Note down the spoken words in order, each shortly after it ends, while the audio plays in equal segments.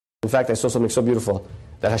In fact, I saw something so beautiful,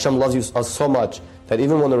 that Hashem loves us so much, that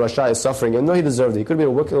even when the Rasha is suffering, even though he deserved it, he could be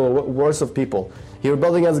the worst of people. He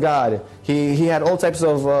rebelled against God. He had all types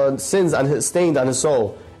of sins stained on his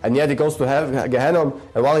soul. And yet he goes to Gehenna,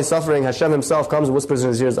 and while he's suffering, Hashem himself comes and whispers in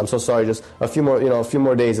his ears, I'm so sorry, just a few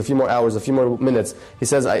more days, a few more hours, a few more minutes. He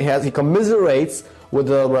says, he commiserates with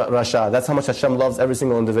the Rasha. That's how much Hashem loves every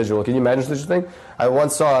single individual. Can you imagine such a thing? I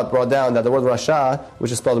once saw it brought down that the word Rasha,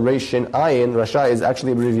 which is spelled Reishin Ayin, Rasha is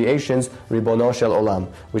actually abbreviations, Ribono Shel Olam,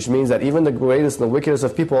 which means that even the greatest and the wickedest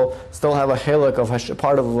of people still have a halak of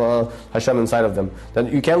part of Hashem inside of them.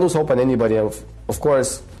 That you can't lose hope on anybody. Of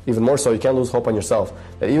course, even more so, you can't lose hope on yourself.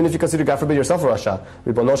 That even if you consider, God forbid, yourself a Rasha,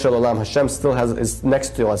 Ribono Shel Olam, Hashem still is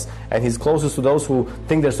next to us, and He's closest to those who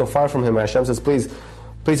think they're so far from Him. And Hashem says, please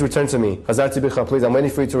return to me. Hazarti bicha, please, I'm waiting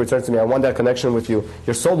for you to return to me. I want that connection with you.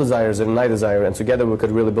 Your soul desires it and I desire it, and together we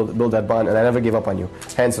could really build that bond, and I never give up on you.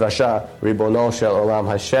 Hence, Rasha, Ribono Shel Olam,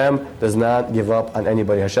 Hashem does not give up on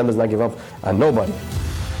anybody. Hashem does not give up on nobody.